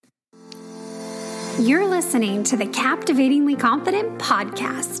You're listening to the Captivatingly Confident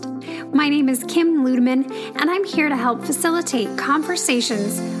podcast. My name is Kim Ludeman, and I'm here to help facilitate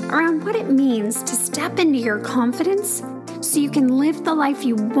conversations around what it means to step into your confidence so you can live the life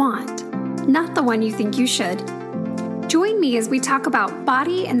you want, not the one you think you should. Join me as we talk about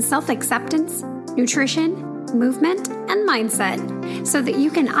body and self-acceptance, nutrition, movement, and mindset so that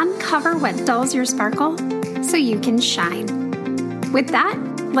you can uncover what dulls your sparkle so you can shine. With that,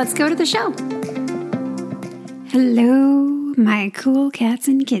 let's go to the show. Hello, my cool cats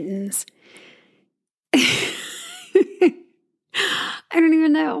and kittens. I don't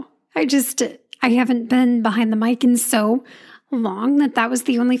even know. I haven't been behind the mic in so long that was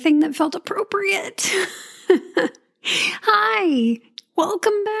the only thing that felt appropriate. Hi,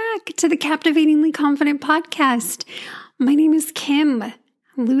 welcome back to the Captivatingly Confident podcast. My name is Kim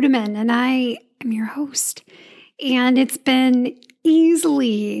Ludeman, and I am your host. And it's been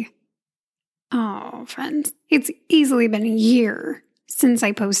it's easily been a year since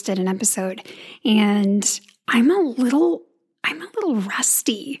I posted an episode, and I'm a little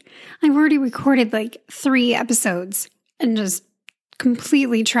rusty. I've already recorded like 3 episodes and just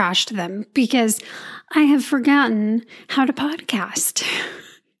completely trashed them because I have forgotten how to podcast,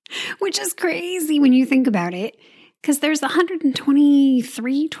 which is crazy when you think about it, because there's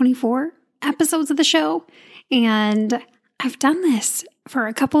 24 episodes of the show, and I've done this for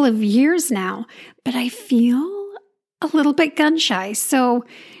a couple of years now, but I feel a little bit gun shy. So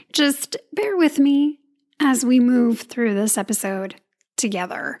just bear with me as we move through this episode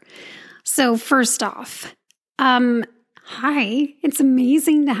together. So first off, hi, it's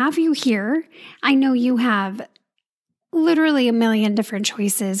amazing to have you here. I know you have literally a million different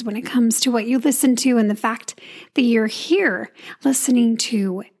choices when it comes to what you listen to, and the fact that you're here listening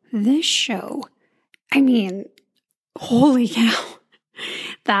to this show. I mean, holy cow.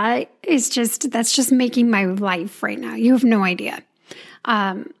 That's just making my life right now. You have no idea.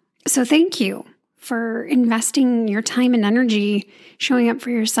 So thank you for investing your time and energy, showing up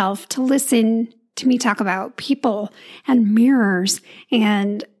for yourself to listen to me talk about people and mirrors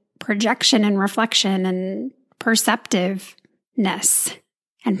and projection and reflection and perceptiveness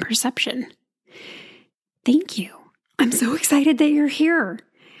and perception. Thank you. I'm so excited that you're here.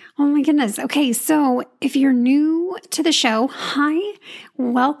 Oh my goodness. Okay, so if you're new to the show, hi,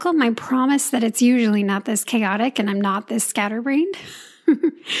 welcome. I promise that it's usually not this chaotic and I'm not this scatterbrained.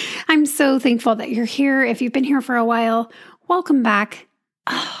 I'm so thankful that you're here. If you've been here for a while, welcome back.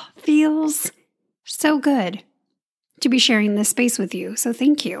 Oh, feels so good to be sharing this space with you. So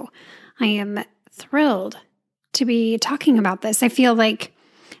thank you. I am thrilled to be talking about this. I feel like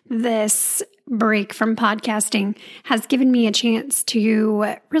this break from podcasting has given me a chance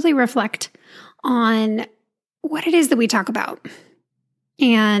to really reflect on what it is that we talk about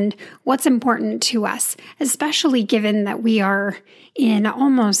and what's important to us, especially given that we are in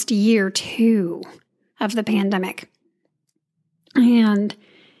almost year 2 of the pandemic. And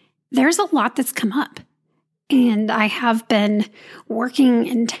there's a lot that's come up. And I have been working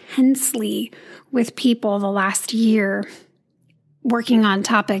intensely with people the last year, working on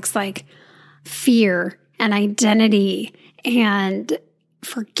topics like fear and identity and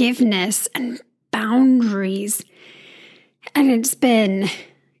forgiveness and boundaries. And it's been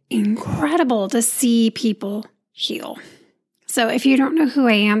incredible to see people heal. So if you don't know who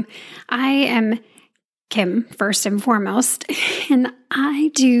I am Kim, first and foremost, and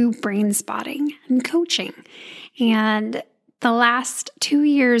I do brain spotting and coaching. And the last 2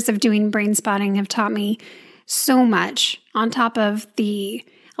 years of doing brain spotting have taught me so much on top of the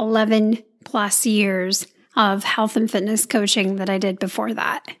 11 plus years of health and fitness coaching that I did before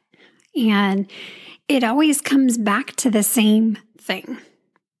that. And it always comes back to the same thing: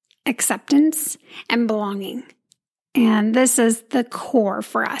 acceptance and belonging. And this is the core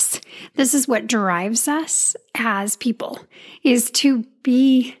for us. This is what drives us as people, is to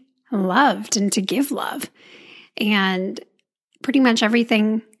be loved and to give love. And pretty much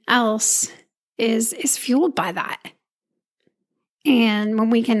everything else is fueled by that. And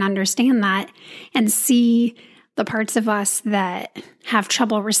when we can understand that and see the parts of us that have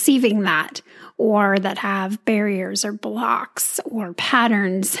trouble receiving that, or that have barriers or blocks or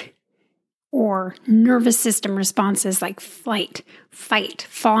patterns or nervous system responses like flight, fight,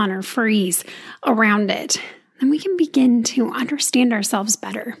 fawn, or freeze around it, then we can begin to understand ourselves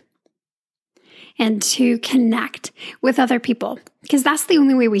better and to connect with other people. Because that's the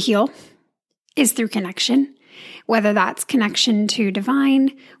only way we heal, is through connection. Whether that's connection to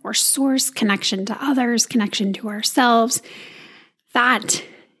divine or source, connection to others, connection to ourselves, that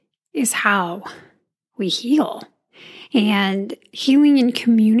is how we heal. And healing in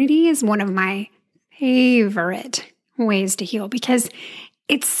community is one of my favorite ways to heal because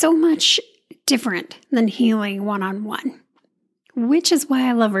it's so much different than healing one-on-one, which is why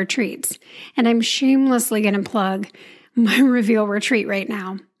I love retreats. And I'm shamelessly going to plug my Reveal retreat right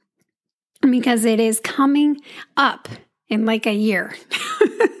now because it is coming up in like a year.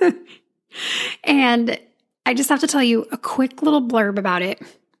 And I just have to tell you a quick little blurb about it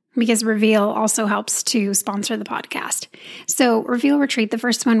because Reveal also helps to sponsor the podcast. So Reveal Retreat, the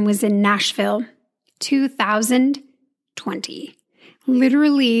first one was in Nashville, 2020.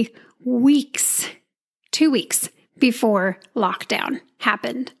 Literally 2 weeks before lockdown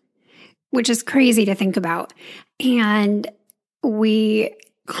happened, which is crazy to think about. And we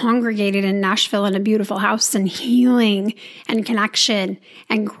congregated in Nashville in a beautiful house, and healing and connection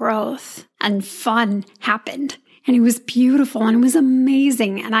and growth and fun happened. And it was beautiful and it was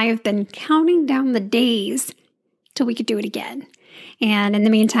amazing. And I have been counting down the days till we could do it again. And in the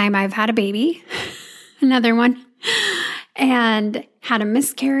meantime, I've had a baby, another one, and had a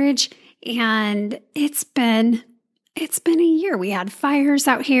miscarriage. And it's been a year. We had fires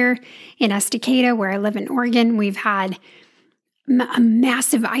out here in Estacada, where I live in Oregon. We've had a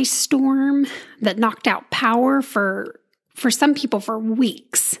massive ice storm that knocked out power for some people for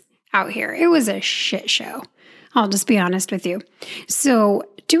weeks out here. It was a shit show. I'll just be honest with you. So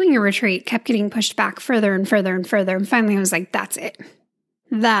doing a retreat kept getting pushed back further and further and further. And finally I was like, that's it.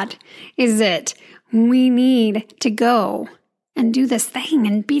 That is it. We need to go and do this thing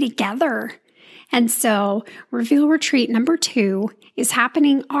and be together. And so Reveal Retreat number 2 is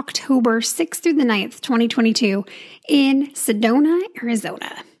happening October 6th through the 9th, 2022 in Sedona,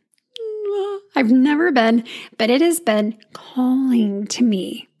 Arizona. I've never been, but it has been calling to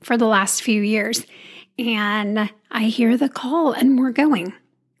me for the last few years. And I hear the call and we're going.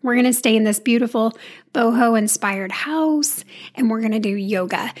 We're going to stay in this beautiful boho-inspired house, and we're going to do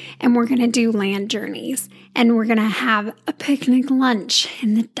yoga, and we're going to do land journeys, and we're going to have a picnic lunch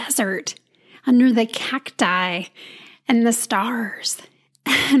in the desert under the cacti and the stars.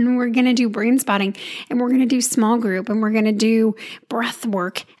 And we're going to do brain spotting, and we're going to do small group, and we're going to do breath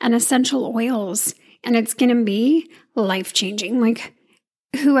work and essential oils. And it's going to be life-changing. Like,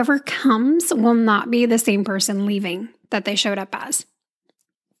 whoever comes will not be the same person leaving that they showed up as.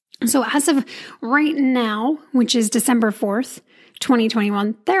 So as of right now, which is December 4th,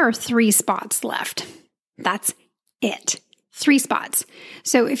 2021, there are 3 spots left. That's it. 3 spots.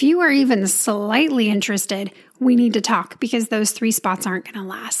 So if you are even slightly interested, we need to talk because those 3 spots aren't going to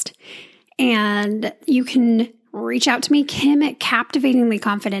last. And you can reach out to me,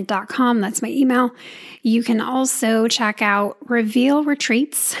 Kim@captivatinglyconfident.com. That's my email. You can also check out Reveal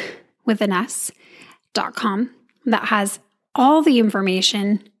Retreats with an S.com. That has all the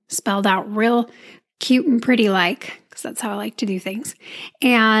information spelled out real cute and pretty like, because that's how I like to do things.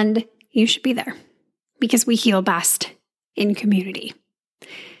 And you should be there because we heal best in community.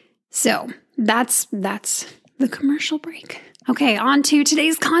 So that's the commercial break. Okay, on to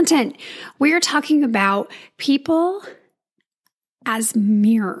today's content. We are talking about people as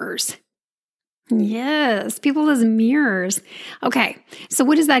mirrors. Yes, people as mirrors. Okay, so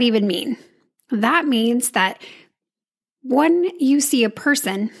what does that even mean? That means that when you see a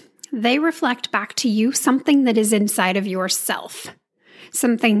person, they reflect back to you something that is inside of yourself,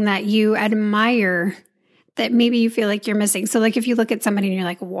 something that you admire that maybe you feel like you're missing. So like if you look at somebody and you're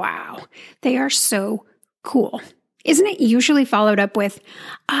like, wow, they are so cool. Isn't it usually followed up with,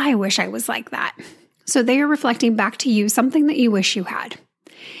 I wish I was like that? So they are reflecting back to you something that you wish you had.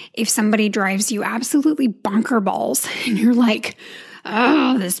 If somebody drives you absolutely bonker balls and you're like,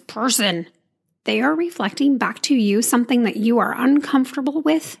 oh, this person, they are reflecting back to you something that you are uncomfortable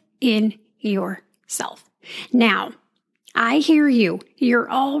with in yourself. Now, I hear you.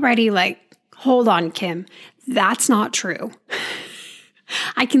 You're already like, hold on, Kim. That's not true.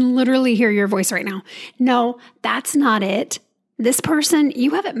 I can literally hear your voice right now. No, that's not it. This person,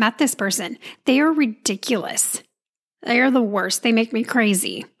 you haven't met this person. They are ridiculous. They are the worst. They make me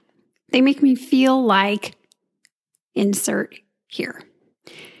crazy. They make me feel like insert here.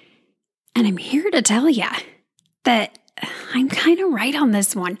 And I'm here to tell you that I'm kind of right on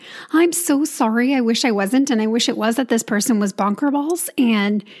this one. I'm so sorry. I wish I wasn't. And I wish it was that this person was bonker balls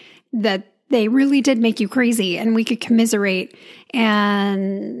and that they really did make you crazy and we could commiserate.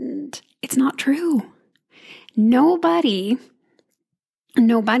 And it's not true. Nobody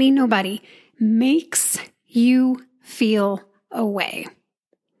makes you feel a way.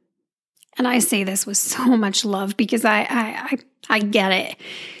 And I say this with so much love because I get it.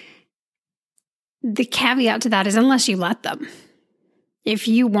 The caveat to that is unless you let them. If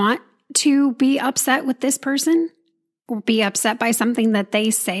you want to be upset with this person or be upset by something that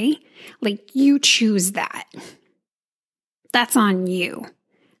they say, Like, you choose that. That's on you.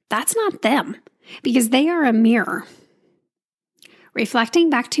 That's not them, because they are a mirror reflecting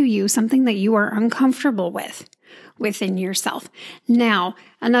back to you something that you are uncomfortable with within yourself. Now,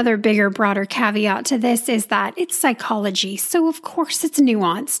 another bigger, broader caveat to this is that it's psychology. So of course it's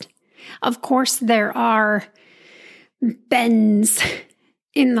nuanced. Of course there are bends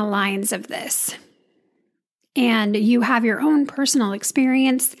in the lines of this. And you have your own personal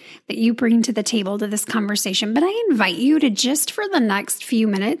experience that you bring to the table to this conversation. But I invite you to just for the next few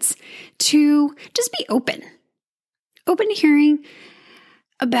minutes to just be open to hearing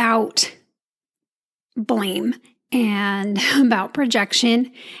about blame and about projection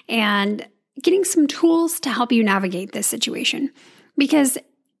and getting some tools to help you navigate this situation. Because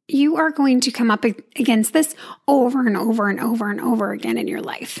you are going to come up against this over and over and over and over again in your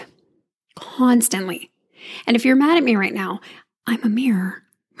life. Constantly. And if you're mad at me right now, I'm a mirror.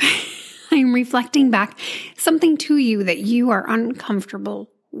 I'm reflecting back something to you that you are uncomfortable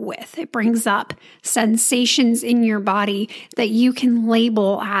with. It brings up sensations in your body that you can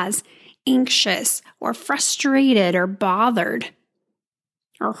label as anxious or frustrated or bothered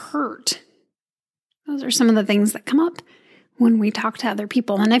or hurt. Those are some of the things that come up when we talk to other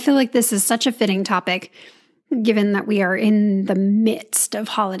people. And I feel like this is such a fitting topic given that we are in the midst of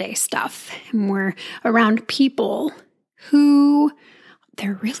holiday stuff and we're around people who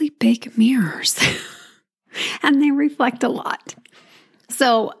they're really big mirrors and they reflect a lot.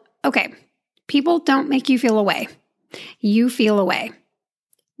 So, okay, people don't make you feel a way. You feel a way.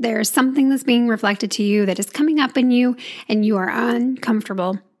 There's something that's being reflected to you that is coming up in you and you are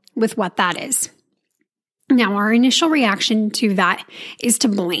uncomfortable with what that is. Now, our initial reaction to that is to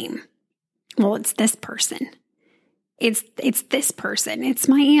blame. Well, it's this person. It's this person. It's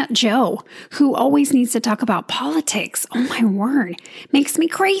my Aunt Jo who always needs to talk about politics. Oh my word, makes me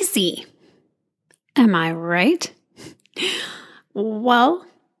crazy. Am I right? Well,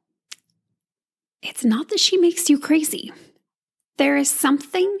 it's not that she makes you crazy. There is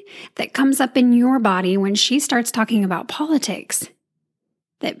something that comes up in your body when she starts talking about politics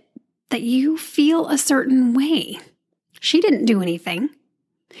that you feel a certain way. She didn't do anything.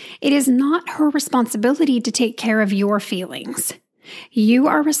 It is not her responsibility to take care of your feelings. You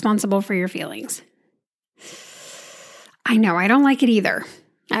are responsible for your feelings. I know, I don't like it either.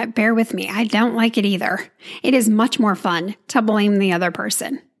 Bear with me. I don't like it either. It is much more fun to blame the other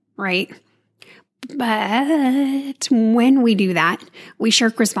person, right? But when we do that, we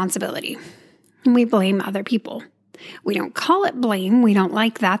shirk responsibility and we blame other people. We don't call it blame. We don't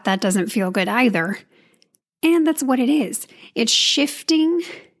like that. That doesn't feel good either. And that's what it is. It's shifting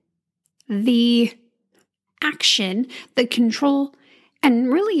the action, the control,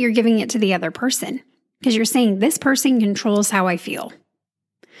 and really you're giving it to the other person because you're saying this person controls how I feel.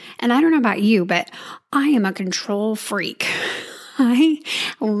 And I don't know about you, but I am a control freak. I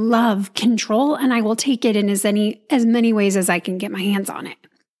love control and I will take it in as many ways as I can get my hands on it.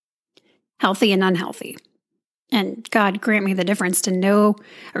 Healthy and unhealthy. And God grant me the difference to know,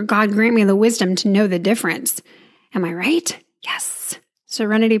 or God grant me the wisdom to know the difference. Am I right? Yes.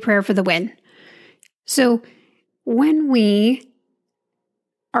 Serenity prayer for the win. So when we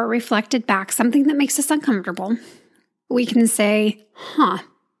are reflected back, something that makes us uncomfortable, we can say,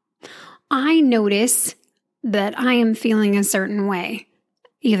 I notice that I am feeling a certain way,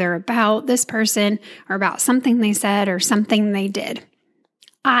 either about this person or about something they said or something they did.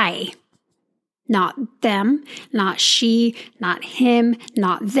 Not them, not she, not him,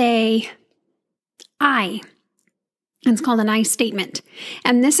 not they. It's called an I statement.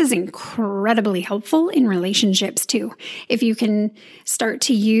 And this is incredibly helpful in relationships too. If you can start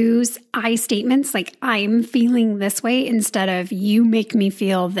to use I statements like I'm feeling this way instead of you make me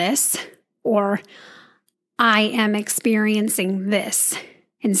feel this, or I am experiencing this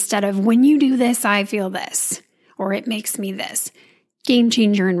instead of when you do this, I feel this, or it makes me this. Game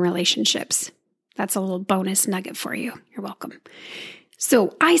changer in relationships. That's a little bonus nugget for you. You're welcome.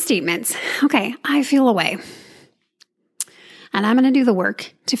 So I statements. Okay, I feel a way. And I'm going to do the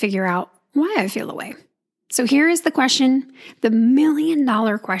work to figure out why I feel a way. So here is the question, the $1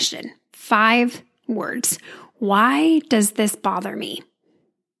 million question. 5 words. Why does this bother me?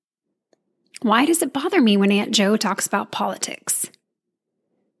 Why does it bother me when Aunt Jo talks about politics?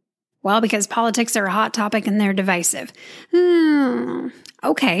 Well, because politics are a hot topic and they're divisive.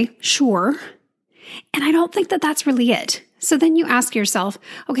 Okay, sure. And I don't think that that's really it. So then you ask yourself,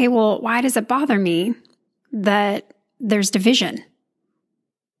 okay, well, why does it bother me that there's division?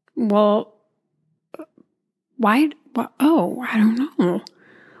 Well, why? I don't know.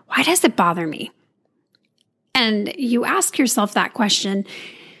 Why does it bother me? And you ask yourself that question.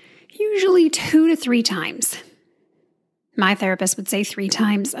 usually 2 to 3 times. My therapist would say 3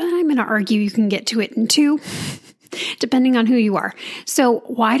 times. I'm going to argue you can get to it in 2, depending on who you are. So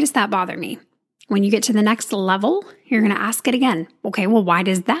why does that bother me? When you get to the next level, you're going to ask it again. Okay, well, why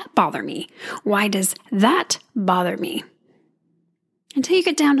does that bother me? Why does that bother me? Until you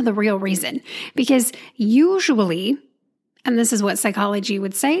get down to the real reason. Because usually, and this is what psychology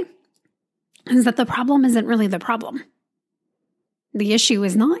would say, is that the problem isn't really the problem. The issue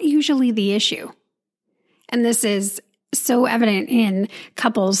is not usually the issue. And this is so evident in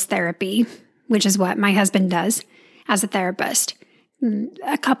couples therapy, which is what my husband does as a therapist.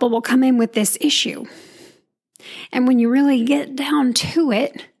 A couple will come in with this issue. And when you really get down to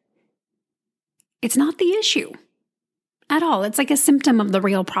it, it's not the issue at all. It's like a symptom of the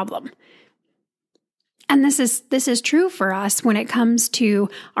real problem. And this is true for us when it comes to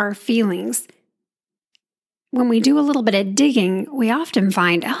our feelings. When we do a little bit of digging, we often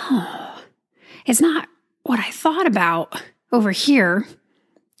find, it's not what I thought about over here.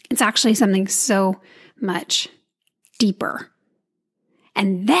 It's actually something so much deeper.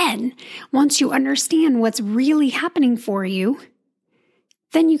 And then, once you understand what's really happening for you,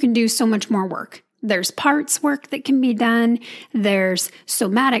 then you can do so much more work. There's parts work that can be done. There's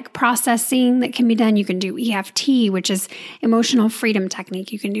somatic processing that can be done. You can do EFT, which is emotional freedom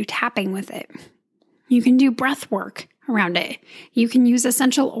technique. You can do tapping with it. You can do breath work around it. You can use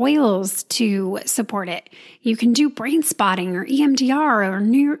essential oils to support it. You can do brain spotting or EMDR or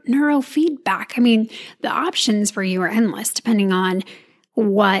neurofeedback. I mean, the options for you are endless depending on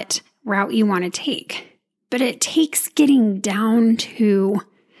what route you want to take. But it takes getting down to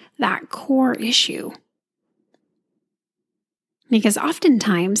that core issue. Because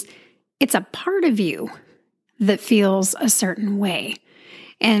oftentimes, it's a part of you that feels a certain way.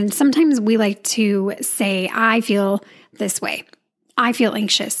 And sometimes we like to say, I feel this way. I feel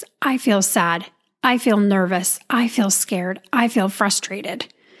anxious. I feel sad. I feel nervous. I feel scared. I feel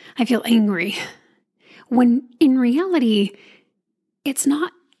frustrated. I feel angry. When in reality, it's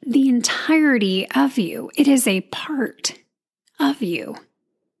not the entirety of you. It is a part of you.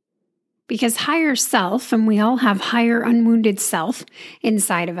 Because higher self, and we all have higher unwounded self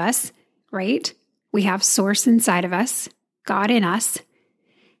inside of us, right? We have source inside of us, God in us.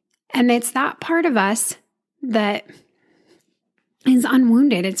 And it's that part of us that is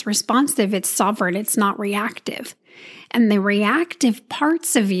unwounded. It's responsive. It's sovereign. It's not reactive. And the reactive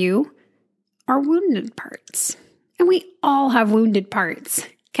parts of you are wounded parts. And we all have wounded parts,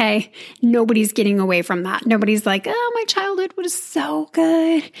 okay? Nobody's getting away from that. Nobody's like, oh, my childhood was so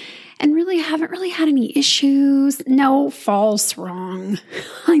good. And really, I haven't really had any issues. No, false, wrong.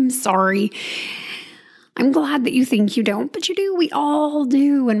 I'm sorry. I'm glad that you think you don't, but you do. We all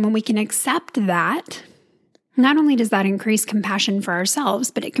do. And when we can accept that, not only does that increase compassion for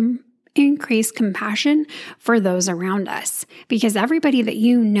ourselves, but it can increase compassion for those around us. Because everybody that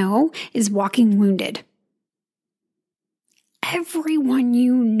you know is walking wounded. Everyone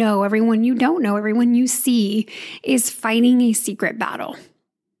you know, everyone you don't know, everyone you see is fighting a secret battle.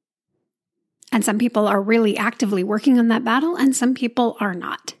 And some people are really actively working on that battle, and some people are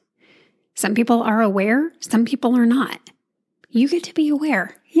not. Some people are aware, some people are not. You get to be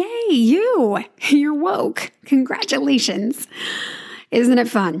aware. Yay, you're woke. Congratulations. Isn't it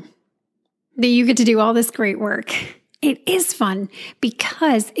fun that you get to do all this great work? It is fun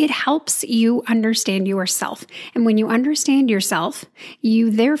because it helps you understand yourself. And when you understand yourself,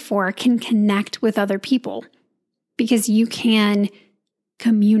 you therefore can connect with other people because you can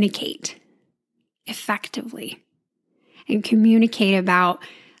communicate effectively and communicate about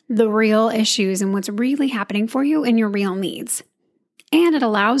the real issues and what's really happening for you and your real needs. And it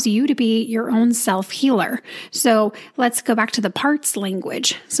allows you to be your own self-healer. So let's go back to the parts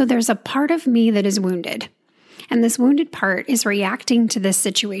language. So there's a part of me that is wounded. And this wounded part is reacting to this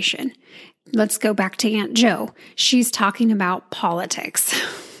situation. Let's go back to Aunt Jo. She's talking about politics.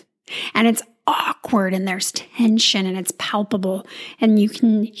 And it's awkward and there's tension and it's palpable. And you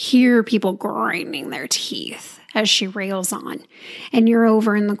can hear people grinding their teeth as she rails on. And you're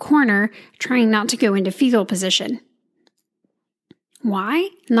over in the corner trying not to go into fetal position. Why?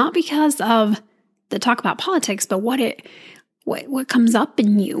 Not because of the talk about politics, but what comes up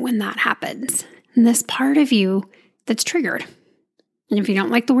in you when that happens. And this part of you that's triggered. And if you don't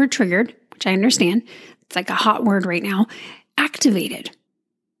like the word triggered, which I understand, it's like a hot word right now, activated.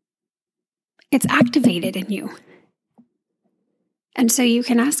 It's activated in you. And so you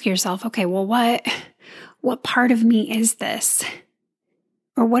can ask yourself, okay, well, what part of me is this?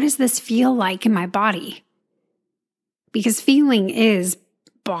 Or what does this feel like in my body? Because feeling is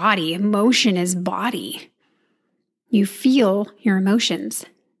body, emotion is body. You feel your emotions.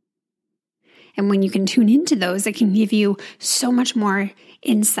 And when you can tune into those, it can give you so much more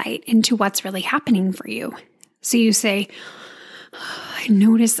insight into what's really happening for you. So you say, I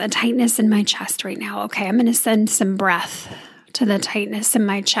notice a tightness in my chest right now. Okay, I'm going to send some breath to the tightness in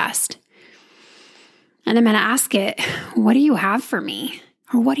my chest. And I'm going to ask it, what do you have for me?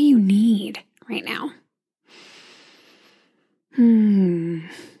 Or what do you need right now? And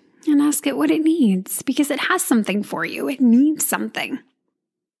ask it what it needs, because it has something for you. It needs something.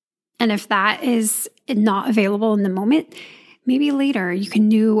 And if that is not available in the moment, maybe later you can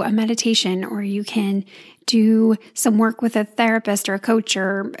do a meditation, or you can do some work with a therapist or a coach,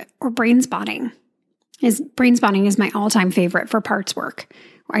 or brain spotting. Brain spotting is my all-time favorite for parts work.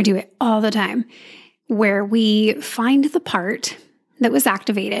 I do it all the time, where we find the part that was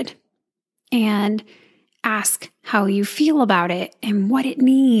activated and ask how you feel about it and what it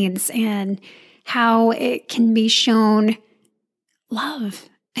needs and how it can be shown love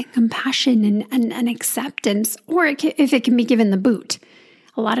and compassion and acceptance, or if it can be given the boot.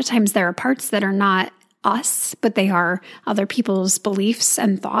 A lot of times there are parts that are not us, but they are other people's beliefs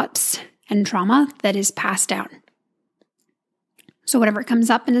and thoughts and trauma that is passed down. So whatever comes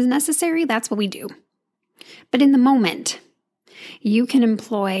up and is necessary, that's what we do. But in the moment, you can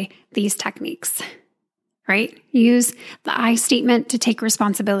employ these techniques, right? Use the I statement to take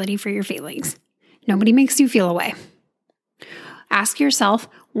responsibility for your feelings. Nobody makes you feel a way. Ask yourself,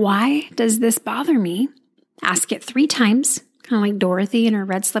 why does this bother me? Ask it 3 times, kind of like Dorothy in her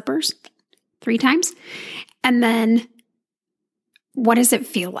red slippers, 3 times. And then, what does it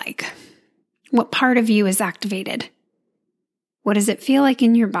feel like? What part of you is activated? What does it feel like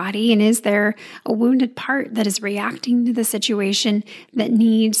in your body? And is there a wounded part that is reacting to the situation that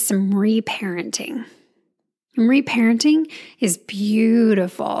needs some reparenting? And reparenting is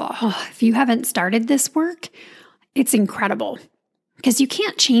beautiful. Oh, if you haven't started this work, it's incredible, because you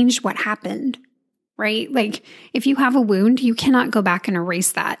can't change what happened, right? Like if you have a wound, you cannot go back and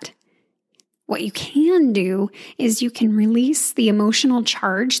erase that. What you can do is you can release the emotional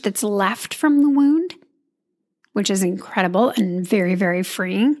charge that's left from the wound, which is incredible and very, very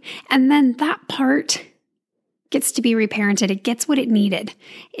freeing. And then that part gets to be reparented. It gets what it needed.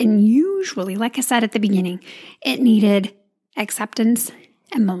 And usually, like I said at the beginning, it needed acceptance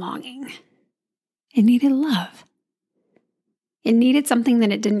and belonging. It needed love. It needed something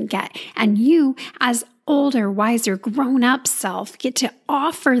that it didn't get. And you, as older, wiser, grown-up self, get to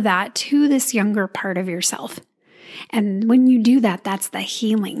offer that to this younger part of yourself. And when you do that, that's the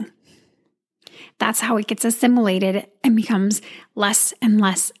healing. That's how it gets assimilated and becomes less and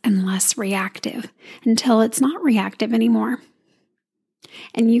less and less reactive until it's not reactive anymore.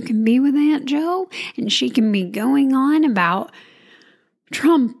 And you can be with Aunt Jo, and she can be going on about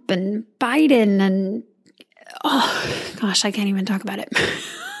Trump and Biden and, oh gosh, I can't even talk about it.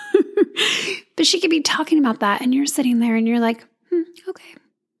 But she could be talking about that, and you're sitting there and you're like, okay,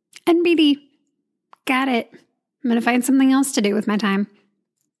 NBD, got it. I'm going to find something else to do with my time.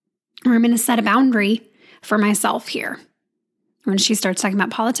 Or I'm going to set a boundary for myself here. When she starts talking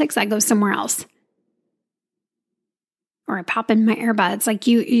about politics, I go somewhere else. Or I pop in my earbuds. Like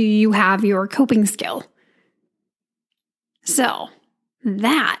you have your coping skill. So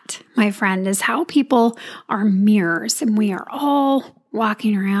that, my friend, is how people are mirrors. And we are all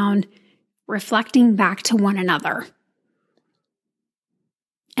walking around reflecting back to one another.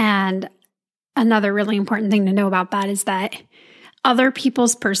 And another really important thing to know about that is that other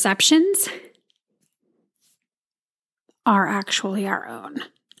people's perceptions are actually our own.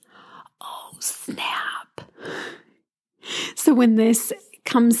 Oh, snap. So when this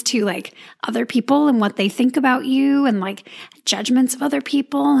comes to like other people and what they think about you and like judgments of other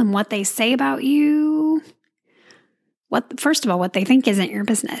people and what they say about you, first of all, what they think isn't your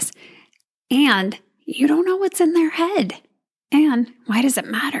business. And you don't know what's in their head. And why does it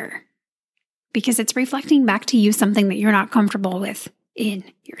matter? Because it's reflecting back to you something that you're not comfortable with in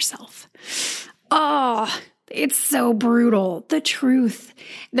yourself. Oh, it's so brutal. The truth.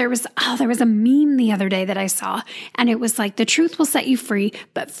 There was a meme the other day that I saw, and it was like, the truth will set you free,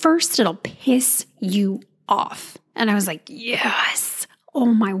 but first it'll piss you off. And I was like, yes. Oh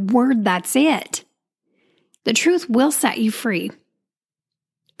my word, that's it. The truth will set you free,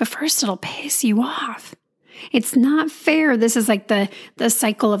 but first it'll piss you off. It's not fair. This is like the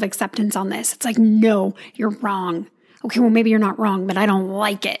cycle of acceptance on this. It's like, no, you're wrong. Okay, well, maybe you're not wrong, but I don't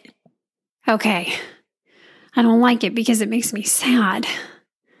like it. Okay, I don't like it because it makes me sad.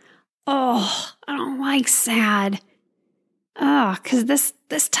 Oh, I don't like sad. Oh, because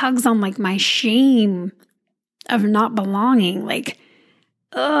this tugs on like my shame of not belonging. Like,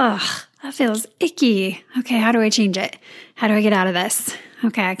 ugh, that feels icky. Okay, how do I change it? How do I get out of this?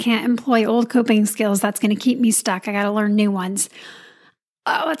 Okay, I can't employ old coping skills. That's going to keep me stuck. I got to learn new ones.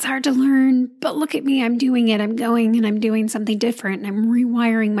 Oh, it's hard to learn, but look at me. I'm doing it. I'm going and I'm doing something different. And I'm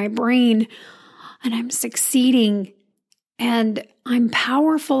rewiring my brain and I'm succeeding and I'm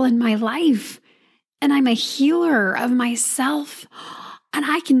powerful in my life and I'm a healer of myself and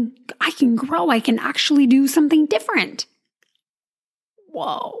I can grow. I can actually do something different.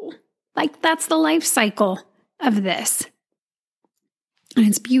 Whoa. Like that's the life cycle of this. And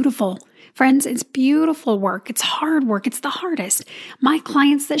it's beautiful. Friends, it's beautiful work. It's hard work. It's the hardest. My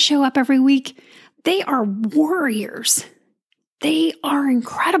clients that show up every week, they are warriors. They are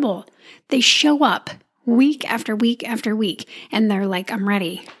incredible. They show up week after week after week, and they're like, I'm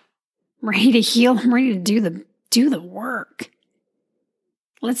ready. I'm ready to heal. I'm ready to do the work.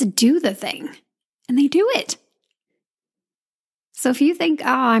 Let's do the thing. And they do it. So if you think,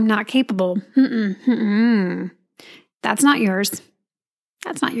 I'm not capable, that's not yours.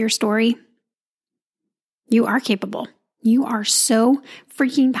 That's not your story. You are capable. You are so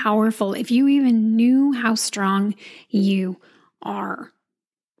freaking powerful if you even knew how strong you are.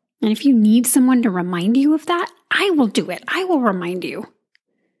 And if you need someone to remind you of that, I will do it. I will remind you.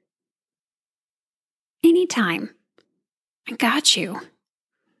 Anytime. I got you.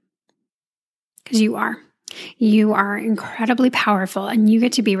 Because you are. You are incredibly powerful and you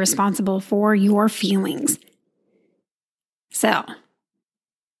get to be responsible for your feelings. So,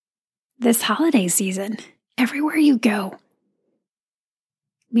 this holiday season, everywhere you go,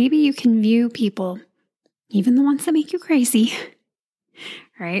 maybe you can view people, even the ones that make you crazy,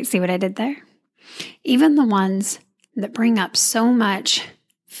 right? See what I did there? Even the ones that bring up so much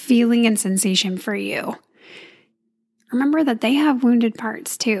feeling and sensation for you. Remember that they have wounded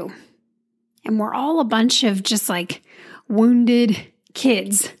parts too. And we're all a bunch of just like wounded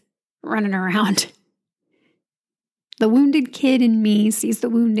kids running around. The wounded kid in me sees the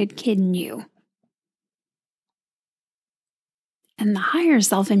wounded kid in you. And the higher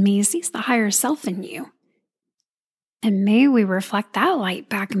self in me sees the higher self in you. And may we reflect that light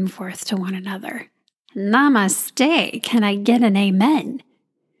back and forth to one another. Namaste. Can I get an amen?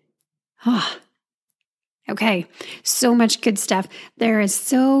 Oh, okay. So much good stuff. There is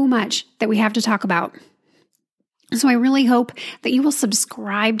so much that we have to talk about. So I really hope that you will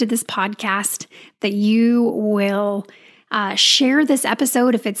subscribe to this podcast, that you will share this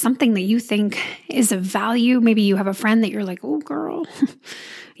episode if it's something that you think is of value. Maybe you have a friend that you're like, oh, girl,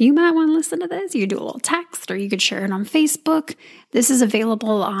 you might want to listen to this. You could do a little text or you could share it on Facebook. This is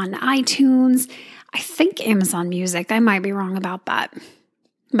available on iTunes. I think Amazon Music. I might be wrong about that.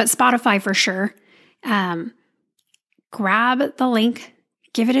 But Spotify for sure. Grab the link,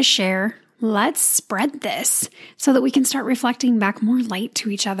 give it a share. Let's spread this so that we can start reflecting back more light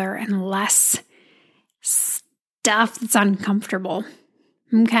to each other and less stuff that's uncomfortable.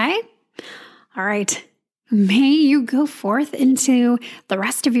 Okay? All right. May you go forth into the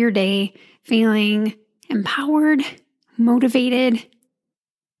rest of your day feeling empowered, motivated,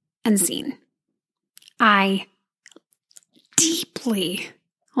 and seen. I deeply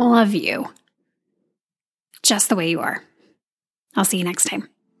love you just the way you are. I'll see you next time.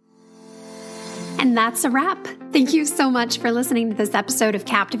 And that's a wrap. Thank you so much for listening to this episode of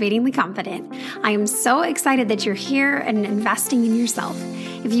Captivatingly Confident. I am so excited that you're here and investing in yourself.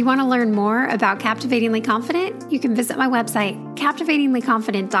 If you want to learn more about Captivatingly Confident, you can visit my website,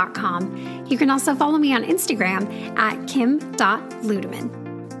 captivatinglyconfident.com. You can also follow me on Instagram at kim.ludeman.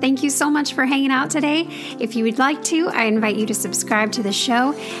 Thank you so much for hanging out today. If you would like to, I invite you to subscribe to the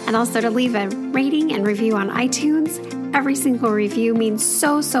show and also to leave a rating and review on iTunes. Every single review means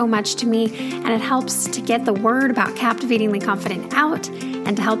so much to me, and it helps to get the word about Captivatingly Confident out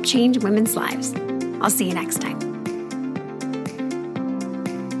and to help change women's lives. I'll see you next time.